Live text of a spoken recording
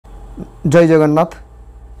जय जगन्नाथ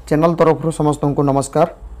चैनल तरफ समस्त को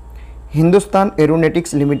नमस्कार। Hindustan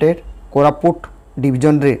aeronautics limited Koraput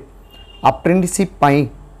division रे अप्रेंटिसशिप पाई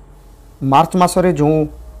मार्च मासरे जो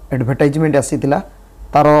एडवर्टाइजमेंट आसीथिला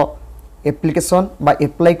तार एप्लिकेशन बा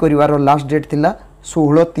एप्लाई करिवार लास्ट डेट थिला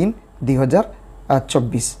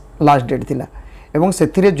 16/3/2024 लास्ट डेट थिला एवं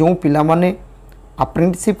सेथिरे जो पिला माने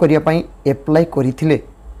अप्रेंटिसशिप करिया पाई एप्लाई करिथिले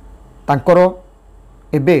तांकर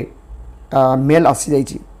एबे मेल आसी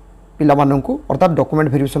जाइछि पिला माननकु अर्थात डॉक्यूमेंट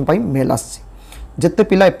वेरिफिकेशन पाई मेल आसी जत्ते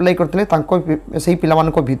पिला एप्लाई करथिले तांको सेही पिला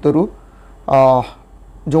मानको भितरु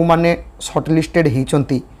जो माने शॉर्टलिस्टेड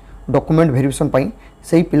हेचंती डॉक्यूमेंट वेरिफिकेशन पाई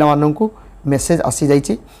सेही पिला माननकु मेसेज आसी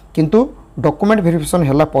जाइछि किंतु डॉक्यूमेंट वेरिफिकेशन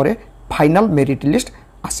हला परे फाइनल मेरिट लिस्ट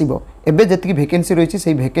आसीबो। एबे जतिकी वैकेंसी रहिछि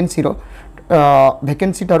सेही वैकेंसी रो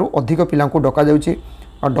वैकेंसी टारु अधिक पिलांको डका जाउछि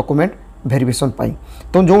डॉक्यूमेंट वेरिफिकेशन पाई।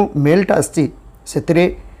 तो जो मेलटा आछि सेतिरे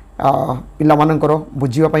पिला मानकर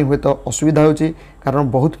बुझिबा पाई हुए तो असुविधा होछि कारण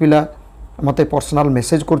बहुत पिला मते पर्सनल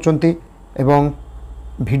मेसेज करचंती एवं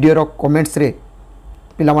वीडियो रो कमेंट्स रे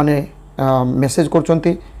पिला माने मेसेज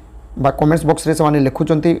करचंती बा कमेंट्स बॉक्स रे से माने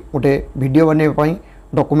लिखुचंती गोटे वीडियो बनेबा पाई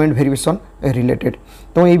डॉक्यूमेंट वेरिफिकेशन रिलेटेड।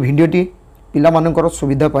 तो ये वीडियोटी पिला मानकर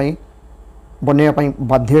सुविधा पाई बनेबा पाई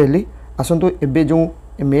बाध्य हेली। आसंतु एबे जो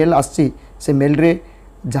मेल आछि से मेल रे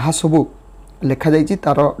जहाँ सबू लिखा जाइए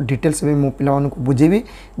तार डिटेल्स भी मुझे पिला मानक बुझेबी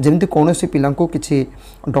जमती कौन सी पिला किसी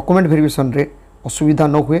डॉक्यूमेंट वेरिफिकेशन रे असुविधा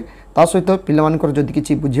न हुए ता सहित पिला मानकर जदि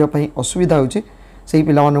किछि बुझिबा असुविधा होछि सेही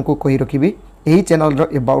पिला मानक कहि रखिबी। एही चैनल रो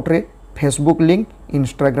अबाउट रे फेसबुक लिंक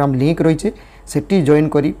इंस्टाग्राम लिंक रही सेठी जॉइन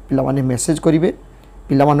करी पिला माने मेसेज करिवे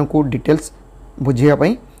पिला मानक डिटेल्स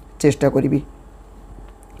बुझिबा चेष्टा करी।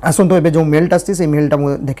 आसंतु एबे जो मेलटा आछि से मेलटा मु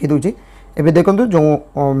देखि दउछि। एबे देखंतु जो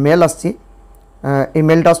मेल आछि ए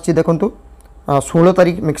मेलटा आछि देखंतु 16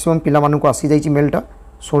 तारीख मैक्सिमम पिला मानक आसी जाइछि मेलटा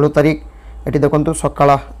 16 तारीख एटी देखंतु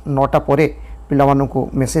सकाळ 9टा परे पिला मानक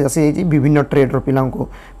मेसेज आसी जाइछि विभिन्न ट्रेड रो पिला को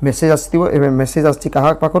मेसेज आसीथिबो। एबे मेसेज आछि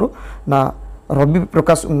कहा पाखरु ना रवि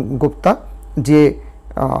प्रकाश गुप्ता जे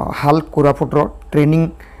हाल कोरापुट रो ट्रेनिंग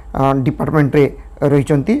डिपार्टमेंट रे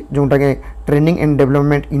रहिचंती जोंटा के ट्रेनिंग एंड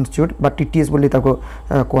डेवलपमेंट इंस्टीट्यूट बा टीटीएस बोली ताको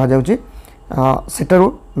कहा जाउछि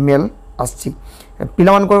सेटारो मेल आछि।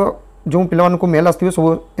 पिला मानक जो पिला मानक मेल आसथिबे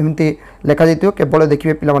सब एमती लेखा जाइथिबो केवल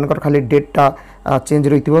देखिबे पिला मानकर खाली डेटटा चेंज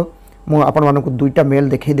रहिथिबो। मु आपन मानक दुईटा मेल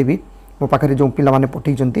देखै देबी मो पाखरे जो पिला माने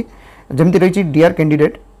पठैचंती जेमती रहिछि dear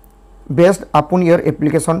candidate based upon your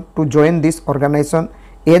application to join this organisation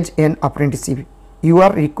as an apprenticeship you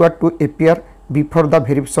are required to appear before the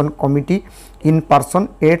verification committee in person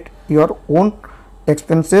at your own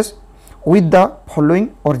expenses with the following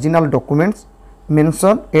original documents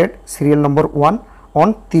mention eight serial number 1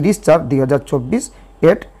 on 30/4/2024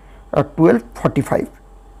 at 12:45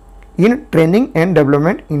 in Training and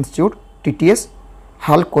Development Institute TTS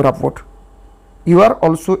HAL Koraput. You are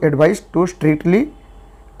also advised to strictly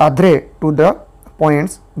adhere to the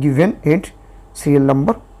points given at serial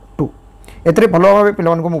number 2. एतरे भलो भाबे पिला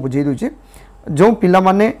मानको मु बुझै दोछि जो पिला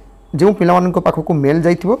माने पाखको mail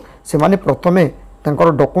जाइथिबो से माने प्रथमे तांकर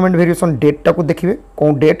डॉक्यूमेंट वेरिफिकेशन डेट टाको देखिबे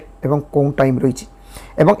कोन डेट एवं कोन टाइम रहिछि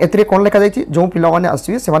एवं एतरे कोन लेखा जाइछि जो पिला माने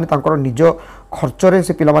आसीबे से माने तांकर निज खर्च रे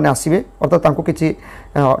से पिला माने आसीबे अर्थात तांको किछि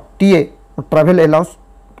टीए ट्रैवल अलाउंस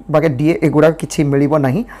बाके डीए एगुडा किछि मिलिबो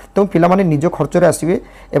नाही। तो पिला माने निज खर्च रे आसीबे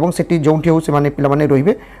एवं सेठी जोंठी हो से माने पिला माने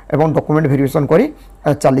रहिबे एवं डॉक्यूमेंट वेरिफिकेशन करी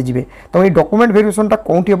चली जिवे। तो ए डॉक्यूमेंट वेरिफिकेशन टा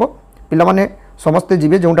कोंठी हेबो पिला माने समस्त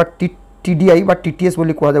जिवे जोंटा टीडीआई बा टीटीएस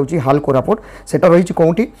बोली कहा जाउछि हाल कोरापुट सेटा रहिछि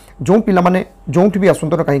कोंठी जो पिला माने जोंठी भी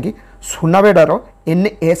आसंतन काहेकि सुनाबेडार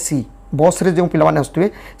एनएसी बस रे जो पिला माने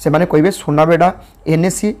आस्तुवे से माने कहबे सुनाबेडा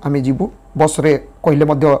एनएसी आमे जीवु बस रे कहले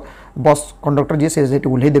मध्य बस कंडक्टर जे से जेटी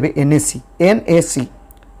उल्हे देबे एनएसी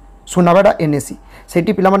सुनाबेडा एनएसी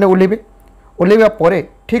सेठी पिला माने उल्हेबे परे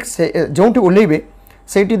ठीक से जोंठी उल्हेबे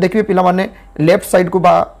सेठी देखबे पिला माने लेफ्ट साइड को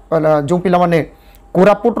बा जो पिला माने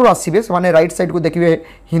कोरापुट रो आसीबे से माने राइट साइड को देखिबे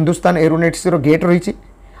हिंदुस्तान एरोनॉटिक्स रो गेट रहिछि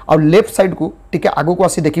आ लेफ्ट साइड को टिके आगो को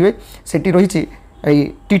आसी देखिबे सेठी रहिछि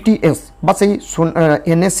टीटीएस बा से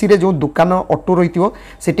एनएससी रे जो दुकान ऑटो रहिथिबो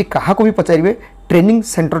सेठी काहा को भी पचारिबे ट्रेनिंग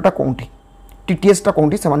सेंटरटा कोंठी टीटीएस टा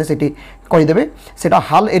कोंठी से माने सेठी कहि देबे सेटा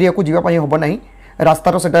हाल एरिया को जीवा पई होबो नाही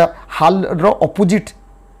रास्ता रो सेटा हाल रो ऑपोजिट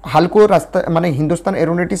हाल को रास्ता माने हिंदुस्तान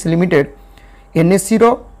एरोनॉटिक्स लिमिटेड एनएससी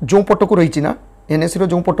रो जो पट को रहिछि ना एनएससी रो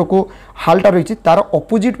जो पट को हालटा रहिछि तार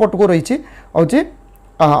ऑपोजिट पट को रहिछि और जे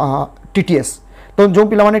टीटीएस। तो जो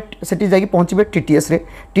पिला माने सेठी जाई पहुंचबे टीटीएस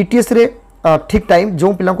रे ठीक टाइम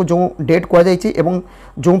जो पिला को जो डेट कह जाइए एवं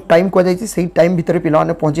जो टाइम कह जाइए से टाइम भितर पिला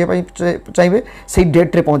माने पहुँचे चाहिए से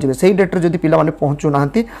डेट रे पहुँचे से डेट रे जदि पिला माने पहुँचु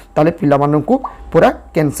नाहंती ताले पिला माननकु पूरा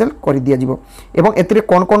कैंसिल कर दिया जिवो। एवं एतिरे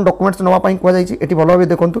कोन कोन डॉक्यूमेंट्स नवा पई कह जाइए एटी भलो भाबे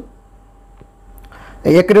देखंतु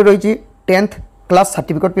एक रही 10th क्लास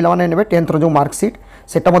सर्टिफिकेट पिलाने ने 10th जो मार्कसीट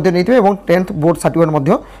सेटा नहीं 10th बोर्ड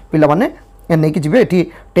सर्टिफिकेट पिलाने नहीं कि ये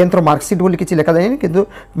 10th मार्कसीट बोली किसी लिखा जाए कि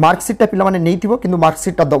मार्कसीटा पिलाने नहीं कि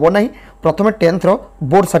मार्कसीटा दब ना प्रथम 10th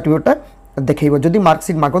बोर्ड सर्टिफिकेटा देखो जदि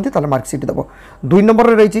मार्कसीट मागती ताले मार्कसीट दब 2 नंबर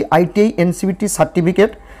रही ITI NCVT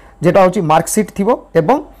सर्टिफिकेट जेटा हूँ मार्कसीट थी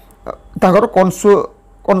और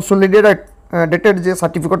कन्सोलिडेटेड जे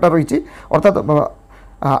सर्टिफिकेटा रही अर्थात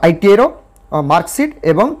ITI रो मार्कसीट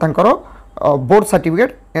एवं तांकर बोर्ड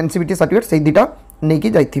सर्टिफिकेट NCVT सर्टिफिकेट से दुटा नहीं कि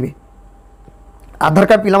जाइथिबे। आधार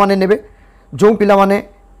कार्ड पिला माने नेबे जो पिला माने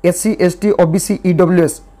SC ST OBC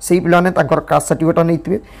EWS से पिला ने तांकर कास्ट सर्टिफिकेट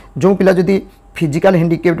नहीं जो पिला जदि फिजिकल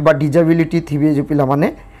हैंडिकैप्ड बा डिजेबिलिटी थिबे जो पिला माने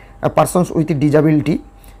पर्सन्स विथ डिजेबिलिटी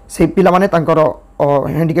से पिला माने तांकर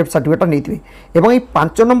हैंडिकैप सर्टिफिकेट नहीं एवं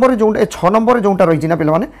 5 नंबर जो 6 नंबर जोटा रही ना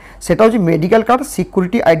पिला माने सेटा होची medical card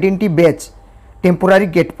security identity batch temporary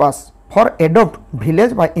gate pass for adopt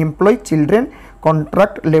village bye employ children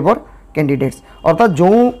contract labour candidates अर्थात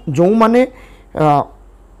जो माने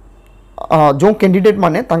जो कैंडिडेट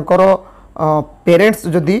माने तांकर पेरेंट्स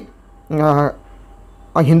जदि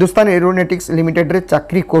हिंदुस्तान एरोनॉटिक्स लिमिटेड रे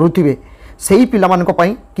चाकरी करुथिबे सेही पिला मानक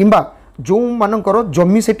पई किंबा जो मानकर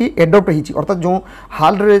जमी सेठी एडॉप्ट होईची अर्थात जो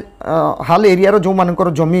हाल एरिया रो जो मानकर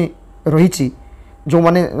जमी रही जो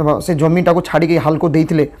माने से जमीटा को छाड़ी हाल को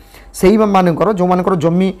देइथिले सेही मानकर जो मानकर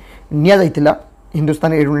जमी निया जाइतिला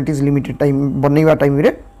Hindustan aeronautics limited time बनैवा time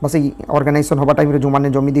रे बस ऑर्गेनाइजेशन होबा टाइम रे जो माने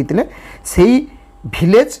जमी देइतिले सेही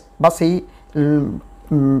विलेज बा सेही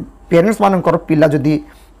पेरेंट्स मानकर पिला जदि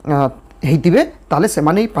हेतिबे ताले से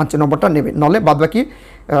माने 5 नंबरटा नेबे नले बाद बाकी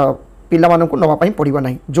पिला मानकु नवा पई पड़िबा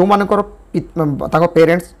नाही जो मानकर ताको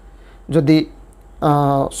पेरेंट्स जदि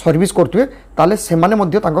सर्विस करथुवे ताले से माने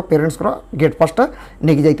मध्य ताको पेरेंट्स को गेट पासटा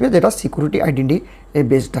नेकी जाइतबे जेटा सिक्योरिटी आइडेंटिटी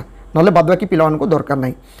बेस्डटा नले बाद बाकी पिला मानकु दरकार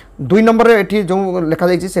नाही 2 नंबर रे एठी जो लिखा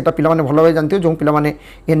जाइछि सेटा पिला माने भलो भाई जानथियो जो पिला माने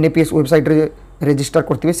NAPS वेबसाइट रे रेजिस्टर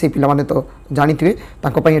करथिबे से पिला माने तो जानिथिबे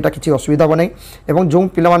ताको पई एटा किछि असुविधा हो नै एवं जो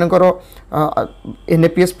पिला मानकर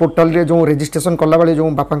NAPS पोर्टल रे जो रजिस्ट्रेशन करला बेले जो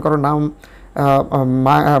बापांकर नाम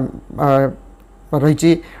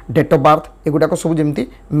रही डेट ऑफ बर्थ एगुड़ाक सब जमी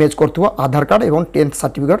मैच कर आधार कार्ड एवं 10th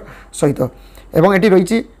सर्टिफिकेट सहित एवं ये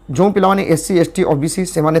रही जो पिलाने SC ST OBC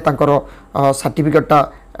से माने तांकर सर्टिफिकेटा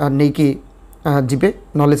नहीं कि जीवे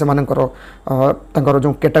नले से मानकर तांकर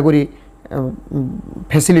जो कैटेगरी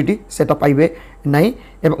फैसिलिटी सेटा पाइबे नहीं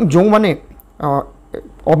एवं जो माने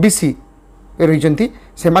OBC रही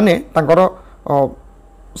से माने तांकर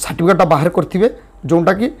सर्टिफिकेटा बाहर करथिबे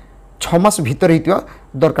जोटा कि 6 मास भीतर होता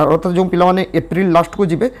दरकार अर्थात जो पिलाने एप्रिल लास्ट को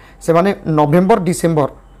जीवे से माने नवेम्बर डिसेम्बर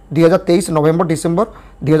 2023 नवेम्बर डिसेम्बर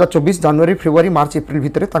 2024 जनवरी फेब्रुआरी मार्च एप्रिल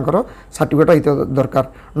भितर सर्टिफिकेट होता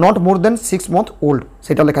दरकार not more than 6 month old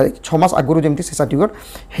सेटा लिखा जाए 6 मास आगुरी जमी से सर्टिफिकेट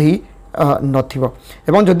है नथिबो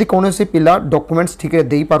एवं जदि कौन से पिला डॉक्यूमेंट्स ठीक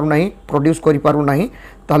दे पारु नाही प्रोड्यूस करि पारु नाही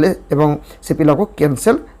ताले एवं से पिला को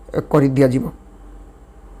कैंसिल कर दिया जीवो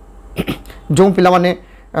जो पिला माने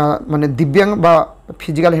माने दिव्यांग बा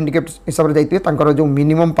फिजिकल हैंडिकैप्ड हिसाब से जाइए जो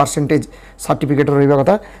मिनिमम परसेंटेज सर्टिफिकेट रहा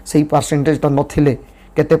कथा से परसेंटेजटा नथिले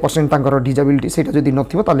केते परसेंट तांकर डिजेबिलिटी सेटा जदि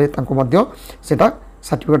नथिबो ताले तांको मध्य सेटा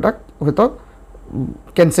सर्टिफिकेटा होतो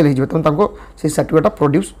कैंसिल हो जाए तांको से सर्टिफिकेटा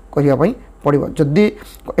प्रोड्यूस करिया पई पड़िबो जदि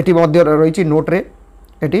एटी मध्य रही नोट रे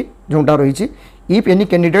एटी जोटा रही if any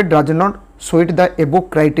candidate does not show the एबो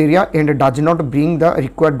criteria and does not bring the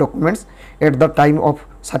required documents at the time of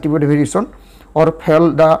certificate variation और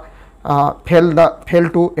fail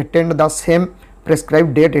to attend the same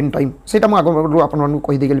prescribe date and time से आपको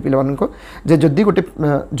कहीदेली पे जदि गोटे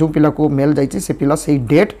जो पिला को मेल जाइए से पिला से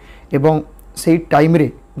डेट एवं से टाइम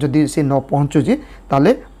रे जदि से न पहुँचुची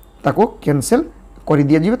ताले ताको कैंसिल कर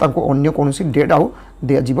दि जाए अन्य कौन डेट आउ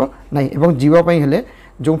दि ना एवं जीवाई हेले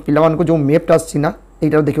जो पिला जो मैपटा आना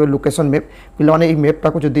यहाँ देखिए लोकेशन मैप पिलाने ये मैपटा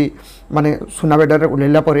को जदि माने सुनाबेडारे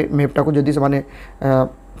ओह्लैला मैपटा को जदि से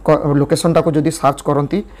लोकेशनटा को जदि सर्च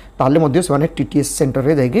करती ताले मध्य से TTS सेंटर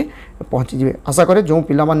रे जाइए पहुँची जाए आशा करे जो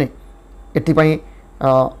पिला माने एथिपाई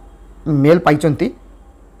मेल पाइचंती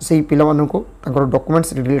से पिला माननको तांकर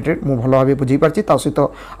डॉक्यूमेंट्स रिलेटेड मु भलो भाबे बुझी पारछि ता सहित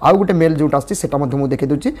आउ गोटे मेल जोटा आछि सेटा मध्य मु देखि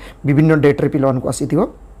दउछि विभिन्न डेट रे पिला माननको आसीथिबो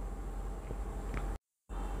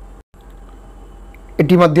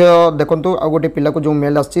एटी मध्य देखंतु आउ गोटे पिला को जो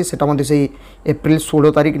मेल आछि सेटा मध्य से एप्रिल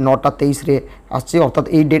 16 तारिख 9:23 रे आछि अर्थात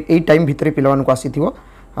ए डेट ए टाइम भितरे पिला माननको आसीथिबो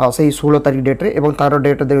से 16 तारिख डेट रे एवं तार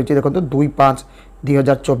डेट देउछि देखंतु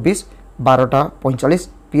 2/5/2024 12:45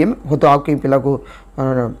 PM हो तो आउ कई पिला को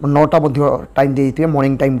 9टा टाइम देते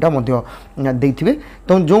मॉर्निंग टाइमटा देते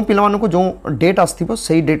तो जो पिला को जो डेट आसो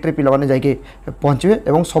से डेट रे पिला जाके पहुँचे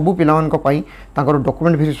और सबू पिला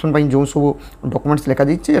डॉक्यूमेंट वेरिफिकेशन जो सब डॉक्यूमेंट्स लिखा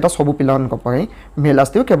जाइए सबू पिला मेल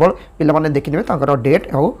आसो केवल पिला देखने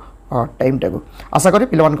डेट और टाइमटा को आशा करें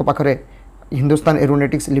पिला पाखे हिंदुस्तान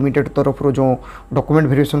एरोनॉटिक्स लिमिटेड तरफ जो डॉक्यूमेंट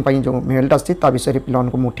वेरिफिकेशन जो मेलटा आसी विषय पिला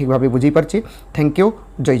ठीक भाव बुझी पार्ची। Thank you.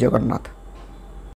 जय जगन्नाथ।